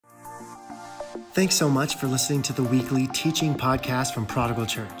Thanks so much for listening to the weekly teaching podcast from Prodigal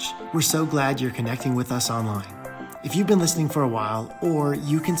Church. We're so glad you're connecting with us online. If you've been listening for a while, or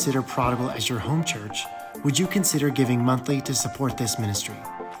you consider Prodigal as your home church, would you consider giving monthly to support this ministry?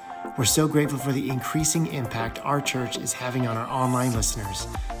 We're so grateful for the increasing impact our church is having on our online listeners.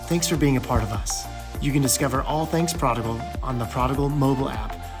 Thanks for being a part of us. You can discover all things Prodigal on the Prodigal mobile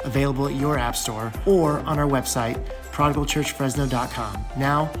app, available at your app store, or on our website, prodigalchurchfresno.com.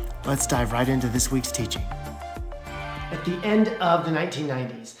 Now, let's dive right into this week's teaching. At the end of the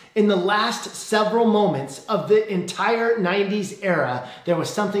 1990s, in the last several moments of the entire 90s era, there was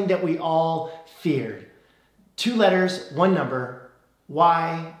something that we all feared. 2 letters, 1 number,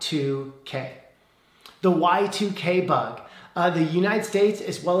 Y2K. The Y2K bug. The United States,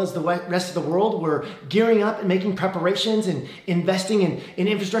 as well as the rest of the world, were gearing up and making preparations and investing in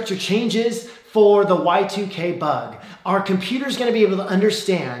infrastructure changes for the Y2K bug. Our computer's going to be able to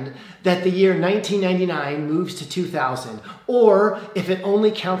understand that the year 1999 moves to 2000, or if it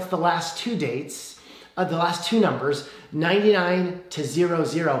only counts the last 2 dates, the last 2 numbers, 99 to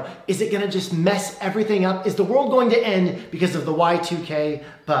 00. Is it going to just mess everything up? Is the world going to end because of the Y2K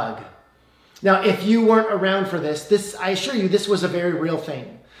bug? Now, if you weren't around for this, I assure you, this was a very real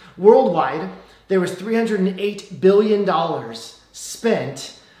thing. Worldwide, there was $308 billion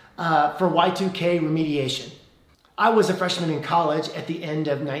spent for Y2K remediation. I was a freshman in college at the end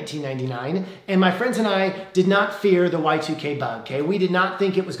of 1999, and my friends and I did not fear the Y2K bug, okay? We did not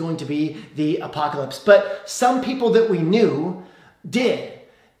think it was going to be the apocalypse, but some people that we knew did,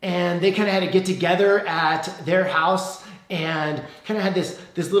 and they kind of had to get together at their house and kind of had this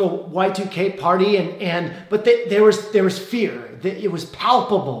little Y2K party, but there was fear. It was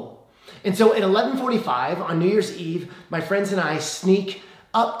palpable. And so at 11:45 on New Year's Eve, my friends and I sneak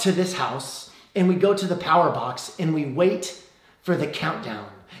up to this house, and we go to the power box and we wait for the countdown.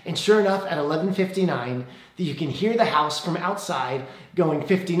 And sure enough, at 11:59, you can hear the house from outside going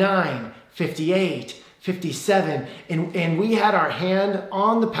 59, 58, 57, and we had our hand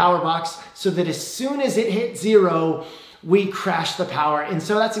on the power box so that as soon as it hit 0, we crashed the power. And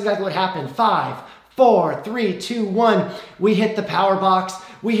so that's exactly what happened. 5, 4, 3, 2, 1. We hit the power box.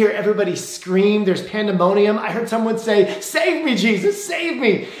 We hear everybody scream. There's pandemonium. I heard someone say, "Save me, Jesus, save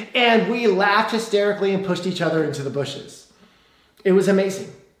me." And we laughed hysterically and pushed each other into the bushes. It was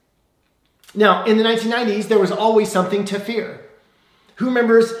amazing. Now, in the 1990s, there was always something to fear. Who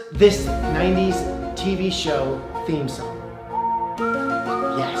remembers this 90s TV show theme song?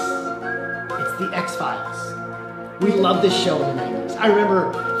 Yes, it's the X-Files. We loved this show in the 90s. If I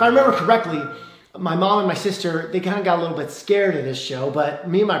remember correctly, my mom and my sister, they kind of got a little bit scared of this show, but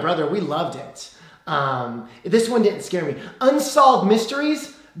me and my brother, we loved it. This one didn't scare me. Unsolved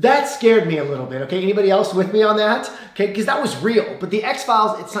Mysteries, that scared me a little bit, okay? Anybody else with me on that? Okay, because that was real. But the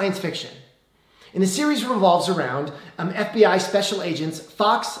X-Files, it's science fiction. And the series revolves around FBI special agents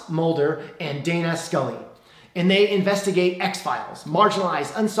Fox Mulder and Dana Scully. And they investigate X-Files,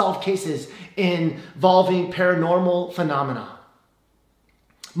 marginalized, unsolved cases involving paranormal phenomena.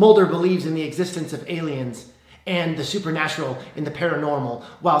 Mulder believes in the existence of aliens and the supernatural and the paranormal,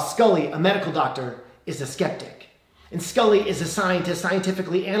 while Scully, a medical doctor, is a skeptic. And Scully is assigned to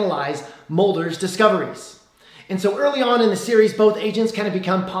scientifically analyze Mulder's discoveries. And so early on in the series, both agents kind of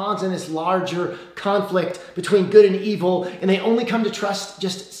become pawns in this larger conflict between good and evil, and they only come to trust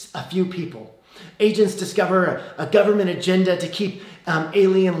just a few people. Agents discover a government agenda to keep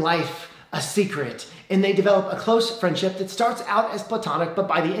alien life a secret, and they develop a close friendship that starts out as platonic, but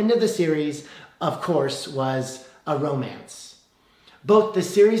by the end of the series, of course, was a romance. Both the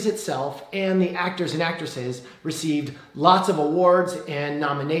series itself and the actors and actresses received lots of awards and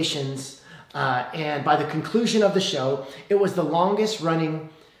nominations, and by the conclusion of the show, it was the longest running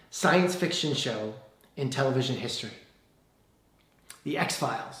science fiction show in television history. The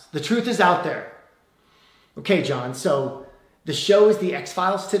X-Files. The truth is out there. Okay, John, so the show is the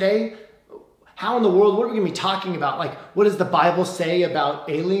X-Files today. How in the world, what are we going to be talking about? Like, what does the Bible say about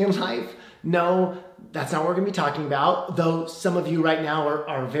alien life? No, that's not what we're going to be talking about, though some of you right now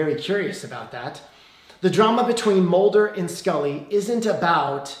are very curious about that. The drama between Mulder and Scully isn't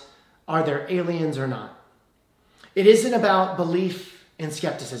about are there aliens or not. It isn't about belief and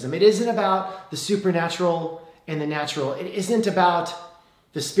skepticism. It isn't about the supernatural and the natural. It isn't about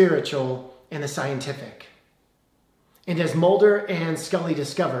the spiritual and the scientific. And as Mulder and Scully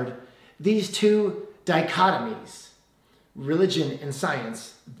discovered, these two dichotomies, religion and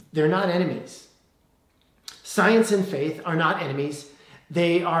science, they're not enemies. Science and faith are not enemies.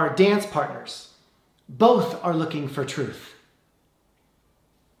 They are dance partners. Both are looking for truth.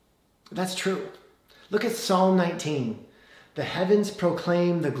 That's true. Look at Psalm 19. The heavens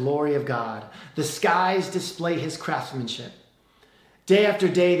proclaim the glory of God. The skies display his craftsmanship. Day after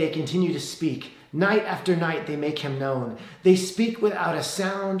day they continue to speak. Night after night they make him known. They speak without a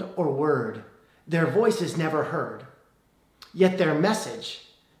sound or word. Their voice is never heard. Yet their message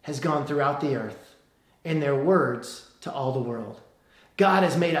has gone throughout the earth, and their words to all the world. God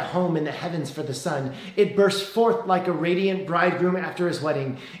has made a home in the heavens for the sun. It bursts forth like a radiant bridegroom after his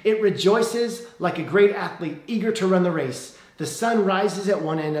wedding. It rejoices like a great athlete eager to run the race. The sun rises at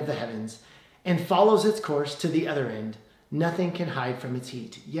one end of the heavens and follows its course to the other end. Nothing can hide from its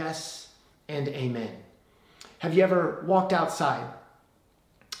heat. Yes and amen. Have you ever walked outside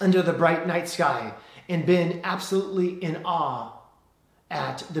under the bright night sky and been absolutely in awe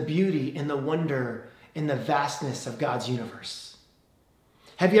at the beauty and the wonder and the vastness of God's universe?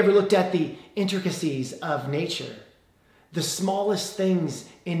 Have you ever looked at the intricacies of nature, the smallest things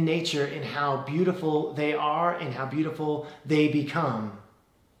in nature and how beautiful they are and how beautiful they become?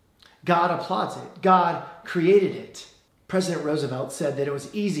 God applauds it. God created it. President Roosevelt said that it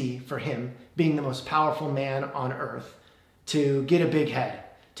was easy for him, being the most powerful man on earth, to get a big head,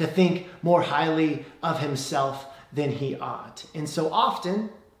 to think more highly of himself than he ought. And so often,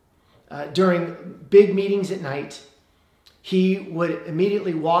 during big meetings at night, he would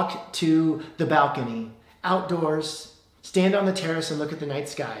immediately walk to the balcony, outdoors, stand on the terrace and look at the night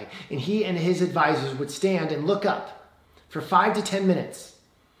sky. And he and his advisors would stand and look up for 5 to 10 minutes.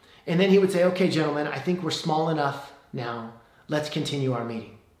 And then he would say, okay, gentlemen, I think we're small enough now. Let's continue our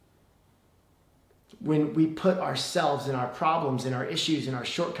meeting. When we put ourselves and our problems and our issues and our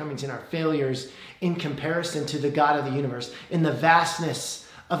shortcomings and our failures in comparison to the God of the universe, in the vastness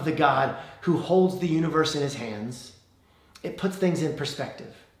of the God who holds the universe in his hands, it puts things in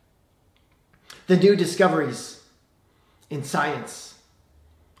perspective. The new discoveries in science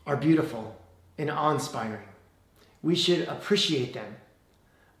are beautiful and awe-inspiring. We should appreciate them.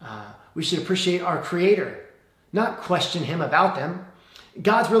 We should appreciate our Creator, not question him about them.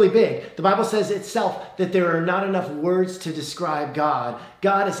 God's really big. The Bible says itself that there are not enough words to describe God.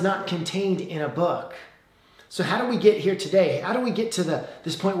 God is not contained in a book. So how do we get here today? How do we get to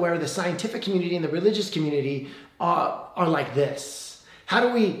this point where the scientific community and the religious community are like this? How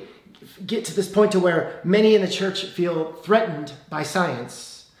do we get to this point to where many in the church feel threatened by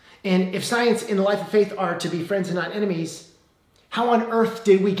science? And if science and the life of faith are to be friends and not enemies, how on earth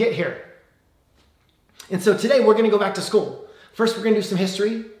did we get here? And so today we're going to go back to school. First, we're going to do some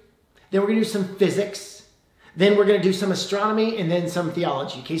history. Then we're going to do some physics. Then we're going to do some astronomy and then some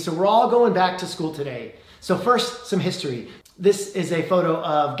theology. Okay, so we're all going back to school today. So first, some history. This is a photo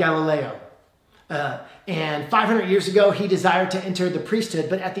of Galileo. And 500 years ago, he desired to enter the priesthood,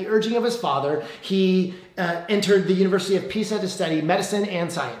 but at the urging of his father, he entered the University of Pisa to study medicine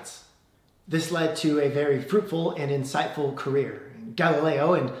and science. This led to a very fruitful and insightful career.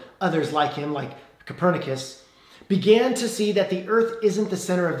 Galileo and others like him, like Copernicus, began to see that the earth isn't the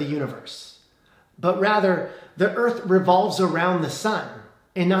center of the universe, but rather the earth revolves around the sun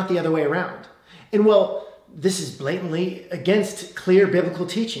and not the other way around. And well, this is blatantly against clear biblical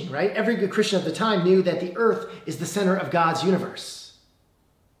teaching, right? Every good Christian of the time knew that the earth is the center of God's universe.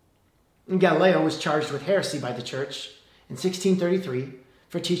 And Galileo was charged with heresy by the church in 1633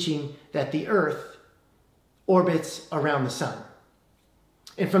 for teaching that the earth orbits around the sun.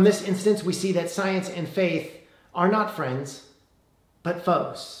 And from this instance, we see that science and faith are not friends, but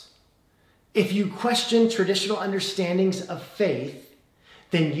foes. If you question traditional understandings of faith,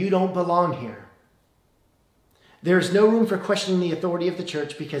 then you don't belong here. There is no room for questioning the authority of the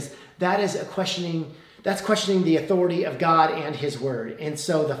church, because that's questioning the authority of God and his word. And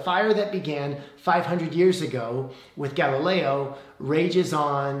so the fire that began 500 years ago with Galileo rages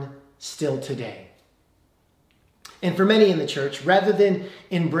on still today. And for many in the church, rather than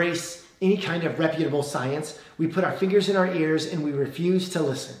embrace any kind of reputable science, we put our fingers in our ears and we refuse to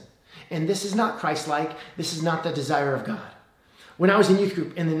listen. And this is not Christ-like. This is not the desire of God. When I was in youth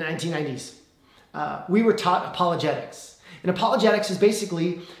group in the 1990s, we were taught apologetics. And apologetics is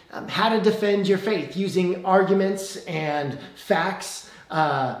basically how to defend your faith using arguments and facts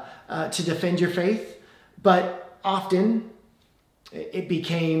to defend your faith. But often it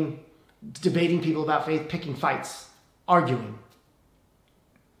became debating people about faith, picking fights, arguing.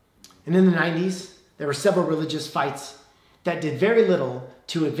 And in the 90s, there were several religious fights that did very little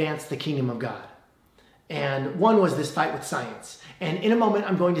to advance the kingdom of God. And one was this fight with science. And in a moment,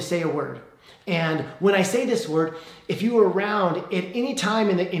 I'm going to say a word. And when I say this word, if you were around at any time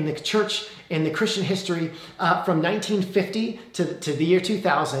in the church, in the Christian history, from 1950 to the year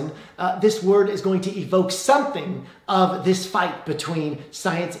 2000, this word is going to evoke something of this fight between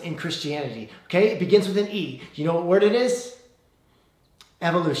science and Christianity. Okay, it begins with an E. You know what word it is?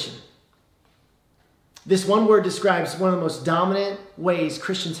 Evolution. This one word describes one of the most dominant ways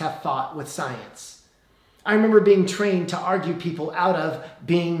Christians have thought with science. I remember being trained to argue people out of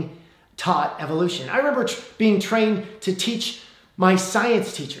being taught evolution. I remember being trained to teach my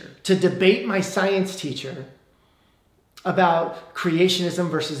science teacher, to debate my science teacher about creationism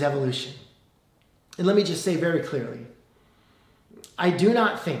versus evolution. And let me just say very clearly, I do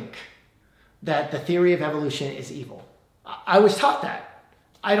not think that the theory of evolution is evil. I was taught that.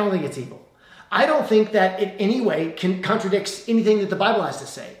 I don't think it's evil. I don't think that it in any way contradicts anything that the Bible has to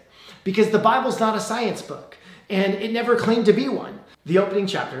say, because the Bible's not a science book, and it never claimed to be one. The opening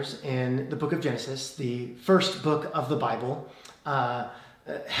chapters in the book of Genesis, the first book of the Bible,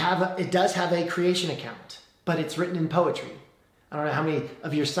 it does have a creation account, but it's written in poetry. I don't know how many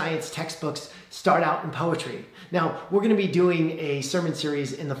of your science textbooks start out in poetry. Now, we're going to be doing a sermon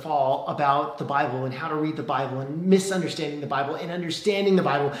series in the fall about the Bible and how to read the Bible and misunderstanding the Bible and understanding the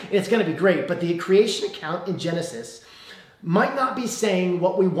Bible. And it's going to be great. But the creation account in Genesis might not be saying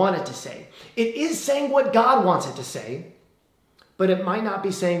what we want it to say. It is saying what God wants it to say, but it might not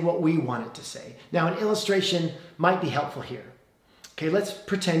be saying what we want it to say. Now, an illustration might be helpful here. Okay, let's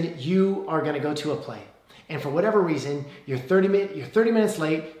pretend you are going to go to a play. And for whatever reason, you're 30 minutes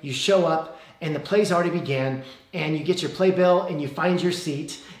late, you show up, and the play's already began, and you get your playbill, and you find your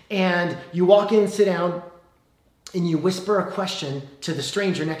seat, and you walk in and sit down, and you whisper a question to the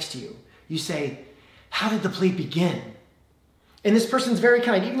stranger next to you. You say, "How did the play begin?" And this person's very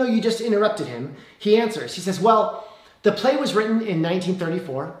kind. Even though you just interrupted him, he answers. He says, "Well, the play was written in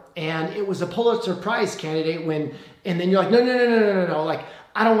 1934, and it was a Pulitzer Prize candidate when," and then you're like, no, like,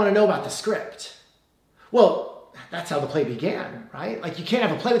 I don't want to know about the script. Well, that's how the play began, right? Like, you can't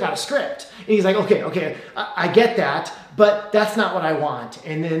have a play without a script. And he's like, okay, I get that, but that's not what I want.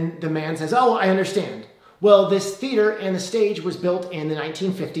 And then the man says, "Oh, I understand. Well, this theater and the stage was built in the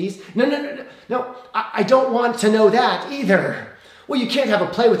 1950s. No, I don't want to know that either. Well, you can't have a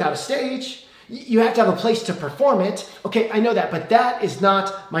play without a stage. You have to have a place to perform it. Okay, I know that, but that is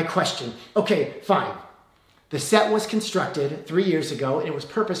not my question. Okay, fine. The set was constructed 3 years ago, and it was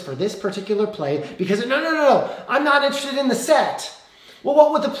purposed for this particular play because, no, I'm not interested in the set. Well,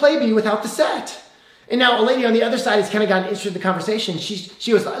 what would the play be without the set?" And now a lady on the other side has kind of gotten interested in the conversation.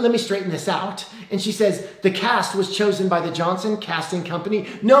 She was like, "Let me straighten this out." And she says, "The cast was chosen by the Johnson Casting Company."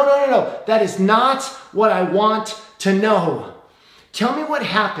 No. That is not what I want to know. Tell me what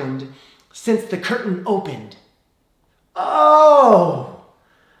happened since the curtain opened. "Oh,"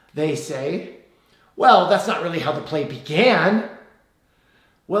 they say. "Well, that's not really how the play began."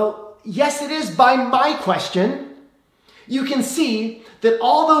 Well, yes, it is by my question. You can see that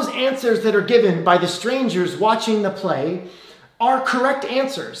all those answers that are given by the strangers watching the play are correct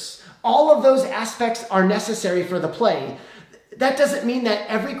answers. All of those aspects are necessary for the play. That doesn't mean that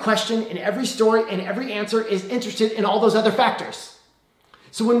every question and every story and every answer is interested in all those other factors.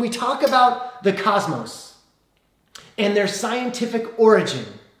 So when we talk about the cosmos and their scientific origin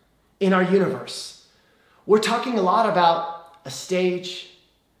in our universe, we're talking a lot about a stage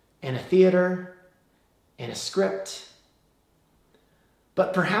and a theater and a script.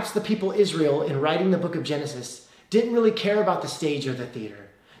 But perhaps the people Israel, in writing the book of Genesis, didn't really care about the stage or the theater.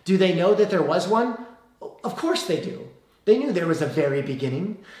 Do they know that there was one? Of course they do. They knew there was a very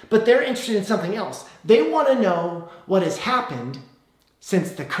beginning, but they're interested in something else. They want to know what has happened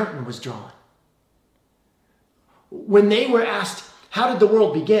since the curtain was drawn. When they were asked, how did the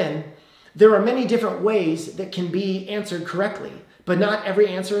world begin? There are many different ways that can be answered correctly, but not every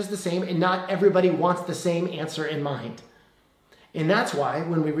answer is the same, and not everybody wants the same answer in mind. And that's why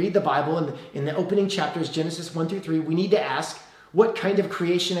when we read the Bible in the opening chapters, Genesis 1 through 3, we need to ask, what kind of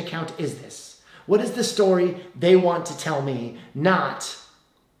creation account is this? What is the story they want to tell me, not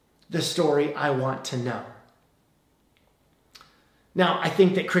the story I want to know? Now, I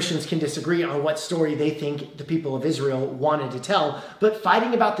think that Christians can disagree on what story they think the people of Israel wanted to tell, but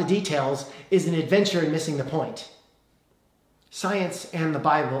fighting about the details is an adventure in missing the point. Science and the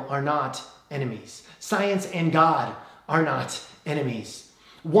Bible are not enemies. Science and God are not enemies.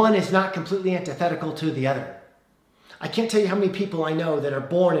 One is not completely antithetical to the other. I can't tell you how many people I know that are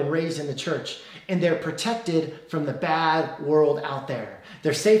born and raised in the church, and they're protected from the bad world out there.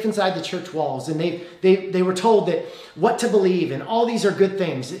 They're safe inside the church walls, and they were told that what to believe, and all these are good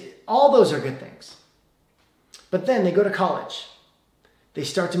things. All those are good things. But then they go to college. They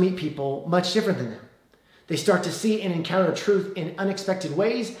start to meet people much different than them. They start to see and encounter truth in unexpected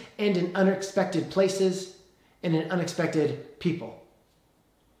ways and in unexpected places and in unexpected people.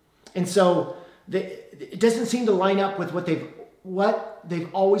 And so it doesn't seem to line up with what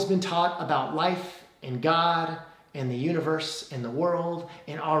they've always been taught about life and God and the universe and the world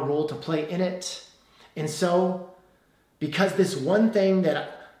and our role to play in it. And so, because this one thing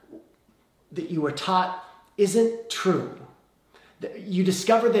that you were taught isn't true, you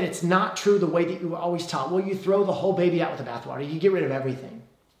discover that it's not true the way that you were always taught, well, you throw the whole baby out with the bathwater. You get rid of everything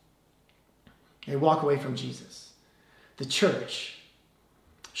and walk away from Jesus. The church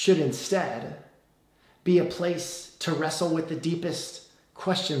should instead be a place to wrestle with the deepest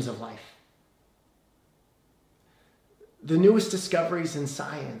questions of life. The newest discoveries in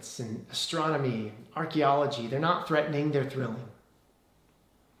science and astronomy, archaeology, they're not threatening, they're thrilling.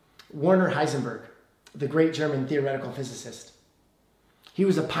 Werner Heisenberg, the great German theoretical physicist, he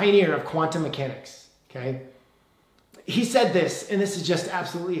was a pioneer of quantum mechanics, okay? He said this, and this is just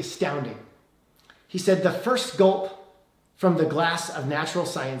absolutely astounding. He said, the first gulp from the glass of natural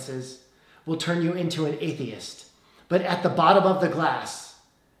sciences will turn you into an atheist. But at the bottom of the glass,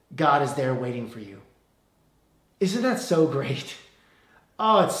 God is there waiting for you. Isn't that so great?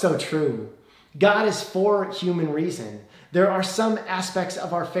 Oh, it's so true. God is for human reason. There are some aspects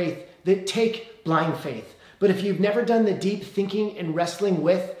of our faith that take blind faith. But if you've never done the deep thinking and wrestling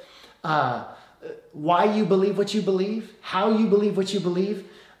with why you believe what you believe, how you believe what you believe,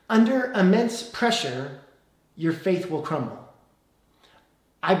 under immense pressure, your faith will crumble.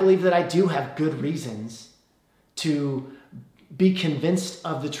 I believe that I do have good reasons to be convinced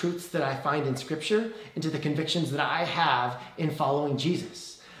of the truths that I find in Scripture and to the convictions that I have in following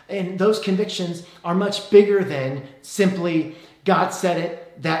Jesus. And those convictions are much bigger than simply, God said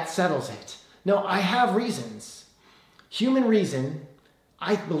it, that settles it. No, I have reasons. Human reason,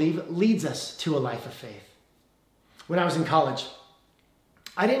 I believe, leads us to a life of faith. When I was in college,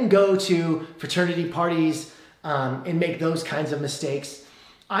 I didn't go to fraternity parties and make those kinds of mistakes.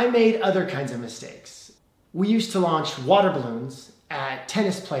 I made other kinds of mistakes. We used to launch water balloons at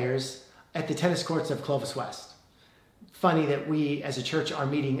tennis players at the tennis courts of Clovis West. Funny that we as a church are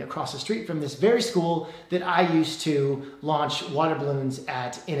meeting across the street from this very school that I used to launch water balloons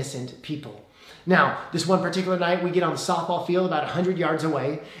at innocent people. Now, this one particular night, we get on the softball field about 100 yards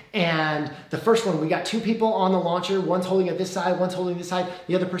away, and the first one, we got two people on the launcher, one's holding it this side, one's holding this side,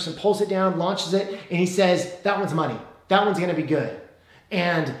 the other person pulls it down, launches it, and he says, that one's money, that one's gonna be good.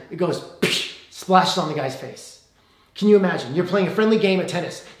 And it goes, splashes on the guy's face. Can you imagine? You're playing a friendly game of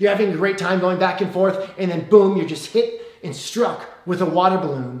tennis. You're having a great time going back and forth, and then boom, you're just hit and struck with a water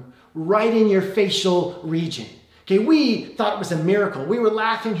balloon right in your facial region. Okay, we thought it was a miracle. We were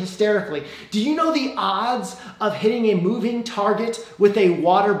laughing hysterically. Do you know the odds of hitting a moving target with a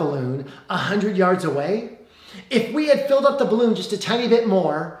water balloon 100 yards away? If we had filled up the balloon just a tiny bit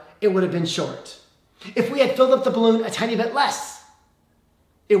more, it would have been short. If we had filled up the balloon a tiny bit less,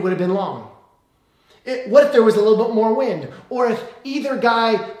 it would have been long. What if there was a little bit more wind? Or if either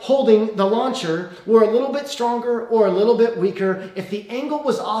guy holding the launcher were a little bit stronger or a little bit weaker, if the angle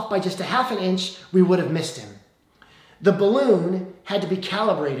was off by just a half an inch, we would have missed him. The balloon had to be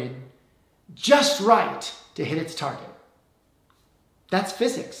calibrated just right to hit its target. That's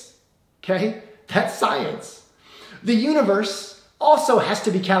physics, okay? That's science. The universe also has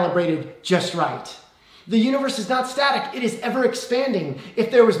to be calibrated just right. The universe is not static, it is ever expanding.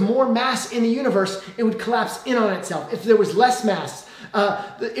 If there was more mass in the universe, it would collapse in on itself. If there was less mass,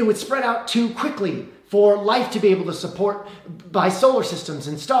 it would spread out too quickly for life to be able to support by solar systems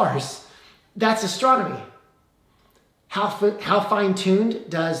and stars. That's astronomy. How fine-tuned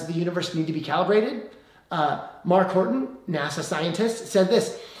does the universe need to be calibrated? Mark Horton, NASA scientist, said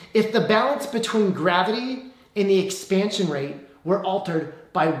this: if the balance between gravity and the expansion rate were altered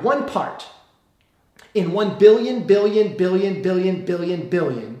by 1 part, in 1 billion, billion, billion, billion, billion,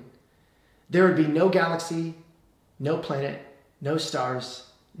 billion, there would be no galaxy, no planet, no stars,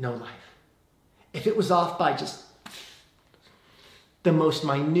 no life. If it was off by just the most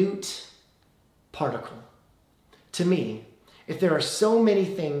minute particle, to me, if there are so many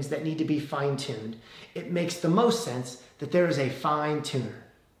things that need to be fine-tuned, it makes the most sense that there is a fine-tuner.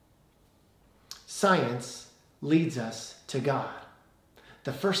 Science leads us to God.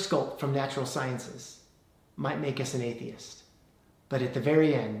 The first gulp from natural sciences might make us an atheist, but at the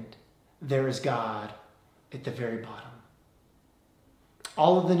very end, there is God at the very bottom.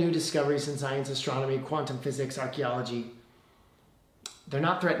 All of the new discoveries in science, astronomy, quantum physics, archaeology, they're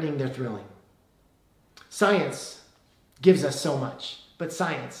not threatening, they're thrilling. Science gives us so much, but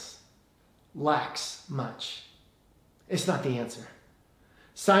science lacks much. It's not the answer.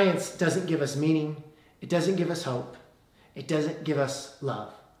 Science doesn't give us meaning. It doesn't give us hope. It doesn't give us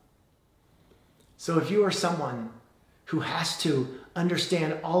love. So if you are someone who has to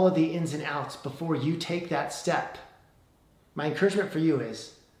understand all of the ins and outs before you take that step, my encouragement for you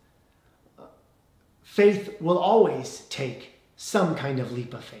is faith will always take some kind of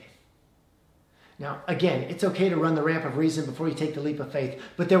leap of faith. Now, again, it's okay to run the ramp of reason before you take the leap of faith,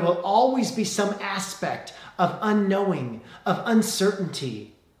 but there will always be some aspect of unknowing, of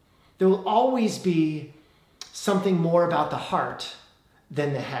uncertainty. There will always be something more about the heart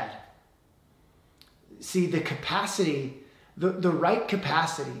than the head. See, the capacity, the right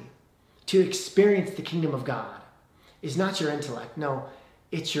capacity to experience the kingdom of God is not your intellect. No,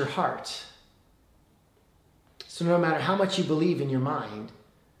 it's your heart. So no matter how much you believe in your mind,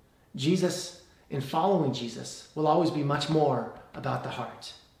 Jesus, in following Jesus, will always be much more about the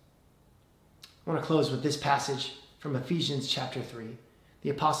heart. I want to close with this passage from Ephesians chapter 3. The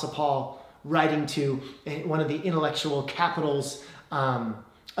Apostle Paul, writing to one of the intellectual capitals of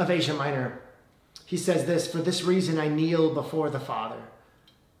Asia Minor, he says this, "For this reason I kneel before the Father,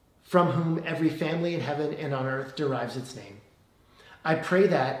 from whom every family in heaven and on earth derives its name. I pray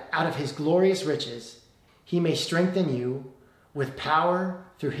that out of his glorious riches he may strengthen you with power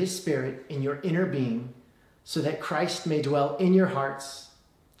through his Spirit in your inner being, so that Christ may dwell in your hearts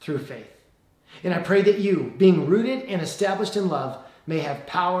through faith. And I pray that you, being rooted and established in love, may have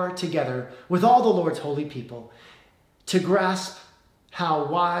power together with all the Lord's holy people to grasp how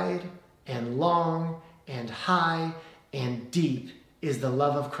wide and long and high and deep is the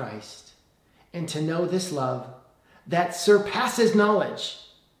love of Christ, and to know this love that surpasses knowledge,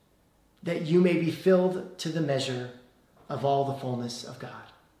 that you may be filled to the measure of all the fullness of God."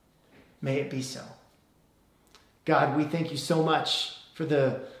 May it be so. God, we thank you so much for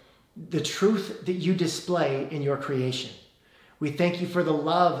the truth that you display in your creation. We thank you for the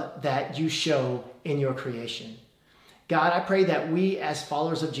love that you show in your creation. God, I pray that we as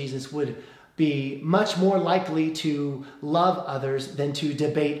followers of Jesus would be much more likely to love others than to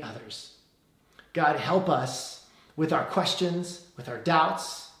debate others. God, help us with our questions, with our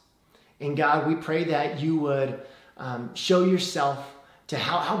doubts. And God, we pray that you would show yourself to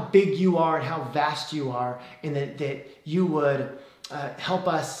how big you are and how vast you are, and that you would help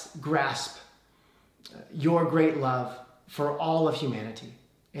us grasp your great love for all of humanity,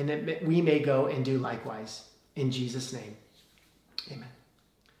 and that we may go and do likewise. In Jesus' name, amen.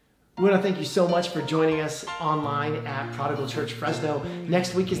 We want to thank you so much for joining us online at Prodigal Church Fresno.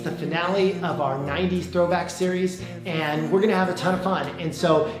 Next week is the finale of our 90s throwback series, and we're going to have a ton of fun. And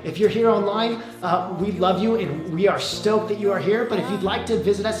so if you're here online, we love you, and we are stoked that you are here. But if you'd like to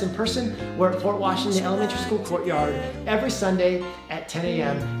visit us in person, we're at Fort Washington Elementary School Courtyard every Sunday at 10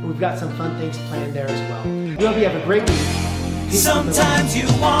 a.m. And we've got some fun things planned there as well. We hope you have a great week. Peace. Sometimes you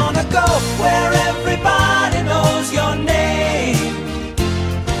want to go where everybody knows your name,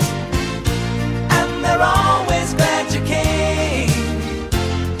 they're always glad you came.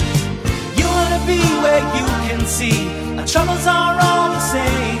 You wanna be where you can see our troubles are all the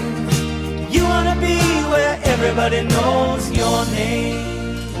same. You wanna be where everybody knows your name.